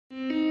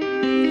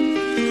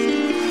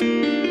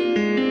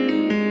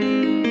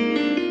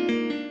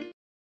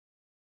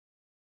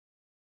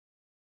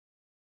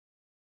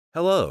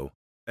Hello,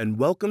 and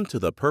welcome to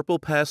the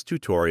Purplepass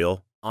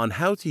tutorial on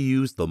how to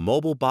use the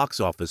mobile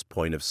box office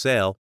point of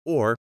sale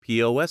or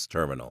POS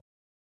terminal.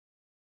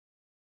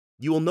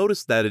 You will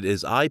notice that it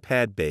is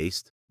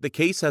iPad-based. The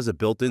case has a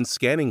built-in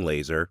scanning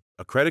laser,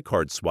 a credit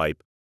card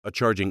swipe, a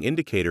charging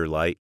indicator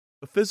light,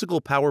 a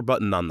physical power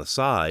button on the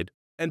side,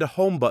 and a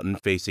home button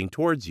facing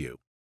towards you.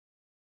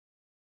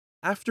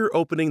 After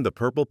opening the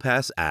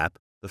Purplepass app,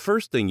 the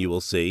first thing you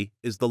will see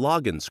is the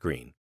login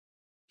screen.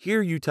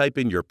 Here you type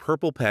in your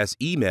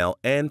Purplepass email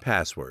and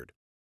password.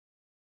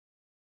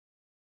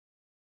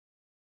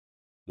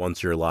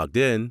 Once you're logged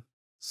in,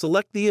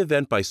 select the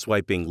event by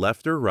swiping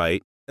left or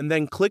right and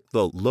then click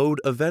the Load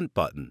Event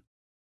button.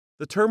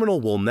 The terminal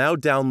will now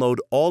download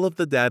all of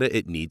the data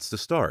it needs to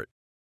start.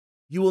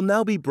 You will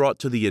now be brought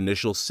to the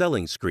initial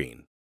selling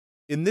screen.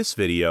 In this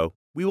video,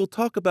 we will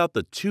talk about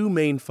the two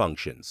main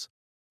functions: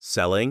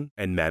 selling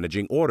and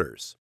managing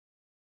orders.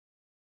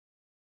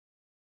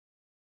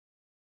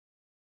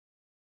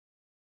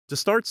 To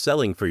start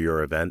selling for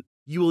your event,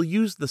 you will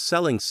use the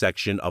selling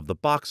section of the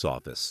box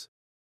office.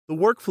 The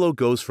workflow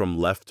goes from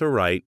left to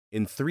right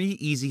in 3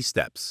 easy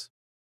steps.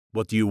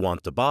 What do you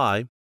want to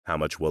buy? How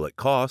much will it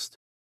cost?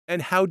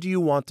 And how do you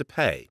want to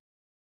pay?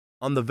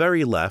 On the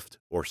very left,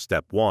 or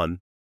step 1,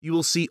 you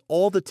will see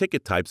all the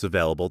ticket types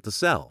available to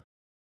sell.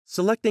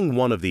 Selecting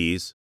one of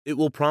these, it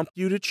will prompt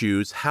you to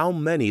choose how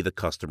many the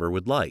customer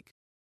would like.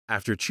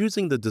 After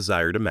choosing the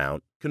desired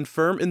amount,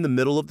 confirm in the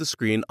middle of the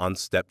screen on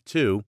step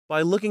 2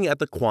 by looking at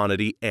the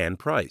quantity and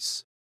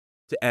price.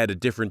 To add a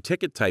different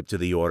ticket type to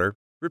the order,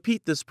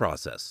 repeat this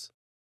process.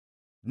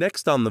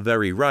 Next, on the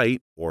very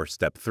right, or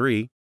step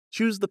 3,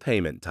 choose the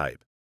payment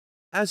type.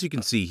 As you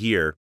can see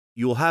here,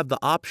 you will have the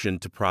option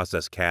to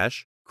process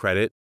cash,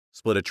 credit,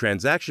 split a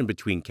transaction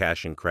between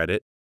cash and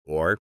credit,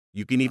 or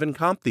you can even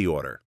comp the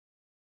order.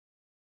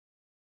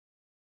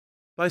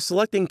 By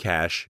selecting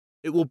cash,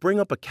 it will bring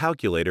up a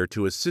calculator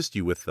to assist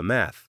you with the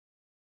math.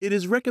 It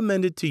is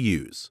recommended to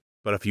use,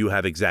 but if you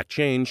have exact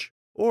change,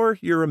 or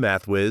you're a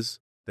math whiz,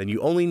 then you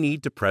only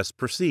need to press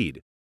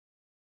Proceed.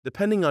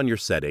 Depending on your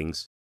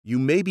settings, you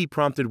may be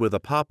prompted with a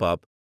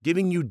pop-up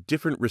giving you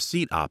different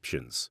receipt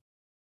options.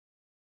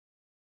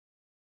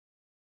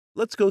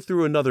 Let's go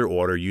through another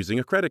order using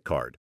a credit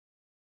card.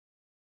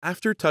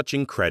 After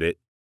touching Credit,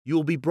 you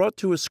will be brought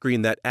to a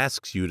screen that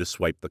asks you to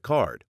swipe the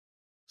card.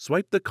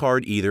 Swipe the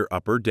card either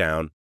up or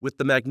down, with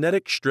the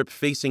magnetic strip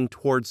facing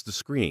towards the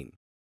screen.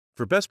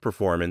 For best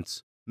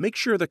performance, make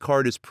sure the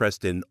card is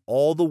pressed in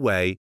all the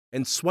way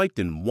and swiped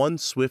in one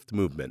swift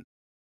movement.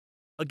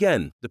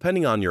 Again,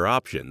 depending on your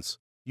options,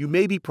 you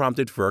may be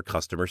prompted for a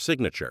customer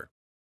signature.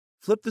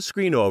 Flip the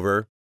screen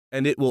over,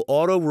 and it will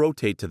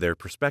auto-rotate to their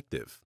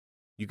perspective.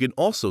 You can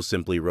also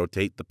simply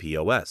rotate the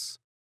POS.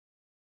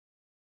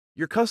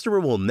 Your customer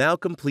will now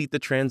complete the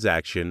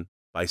transaction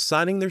by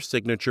signing their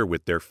signature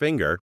with their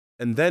finger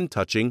and then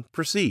touching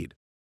Proceed.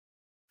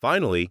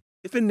 Finally,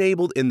 if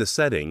enabled in the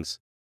settings,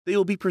 they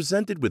will be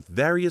presented with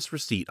various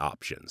receipt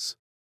options.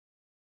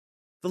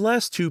 The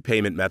last 2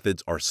 payment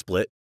methods are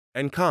split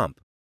and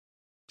comp.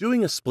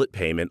 Doing a split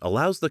payment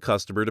allows the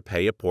customer to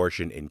pay a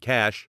portion in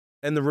cash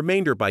and the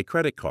remainder by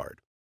credit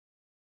card.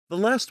 The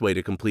last way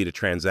to complete a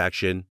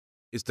transaction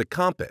is to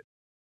comp it.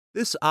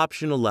 This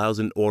option allows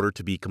an order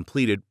to be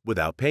completed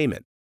without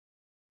payment.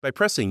 By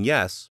pressing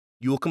Yes,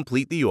 you will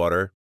complete the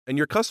order and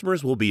your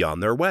customers will be on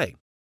their way.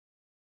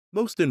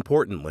 Most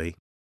importantly,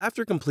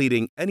 after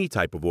completing any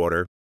type of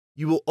order,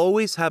 you will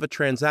always have a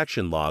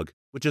transaction log,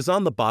 which is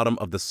on the bottom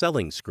of the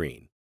selling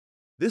screen.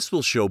 This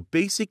will show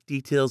basic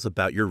details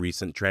about your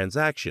recent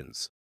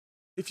transactions.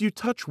 If you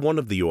touch one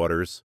of the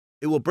orders,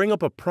 it will bring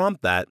up a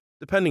prompt that,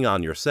 depending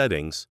on your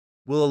settings,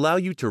 will allow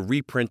you to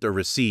reprint a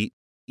receipt,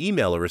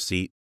 email a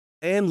receipt,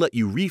 and let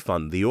you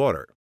refund the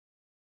order.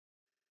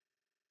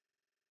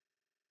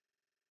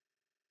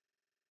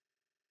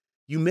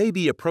 You may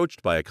be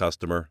approached by a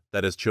customer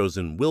that has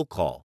chosen Will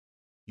Call.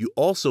 You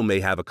also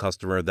may have a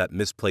customer that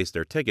misplaced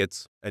their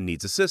tickets and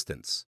needs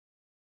assistance.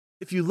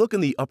 If you look in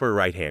the upper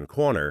right-hand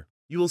corner,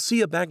 you will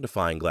see a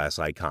magnifying glass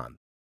icon.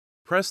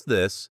 Press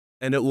this,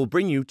 and it will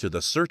bring you to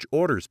the Search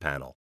Orders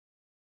panel.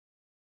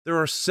 There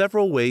are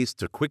several ways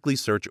to quickly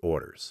search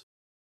orders.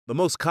 The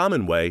most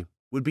common way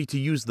would be to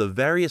use the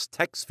various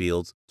text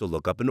fields to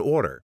look up an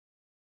order.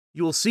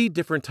 You will see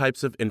different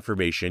types of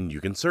information you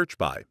can search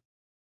by.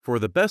 For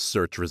the best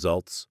search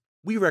results,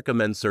 we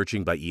recommend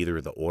searching by either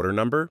the order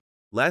number,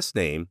 last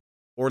name,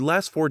 or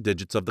last 4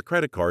 digits of the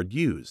credit card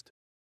used.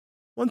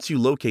 Once you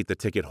locate the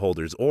ticket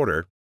holder's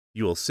order,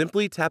 you will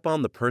simply tap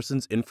on the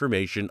person's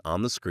information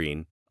on the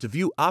screen to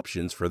view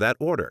options for that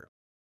order.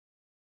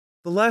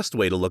 The last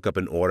way to look up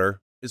an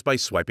order is by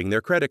swiping their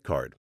credit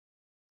card.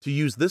 To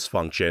use this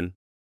function,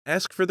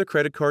 ask for the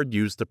credit card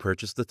used to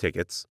purchase the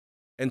tickets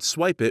and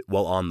swipe it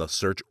while on the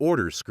Search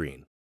Orders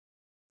screen.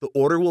 The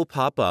order will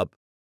pop up,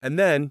 and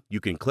then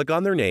you can click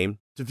on their name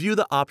to view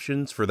the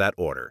options for that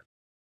order.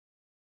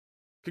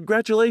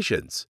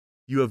 Congratulations!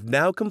 You have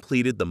now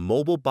completed the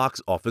mobile box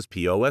office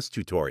POS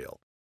tutorial.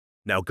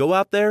 Now go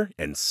out there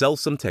and sell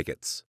some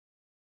tickets.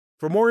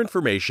 For more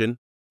information,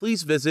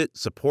 please visit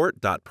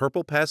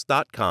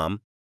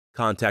support.purplepass.com,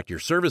 contact your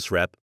service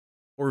rep,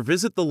 or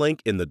visit the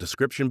link in the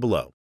description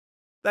below.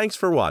 Thanks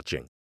for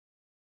watching.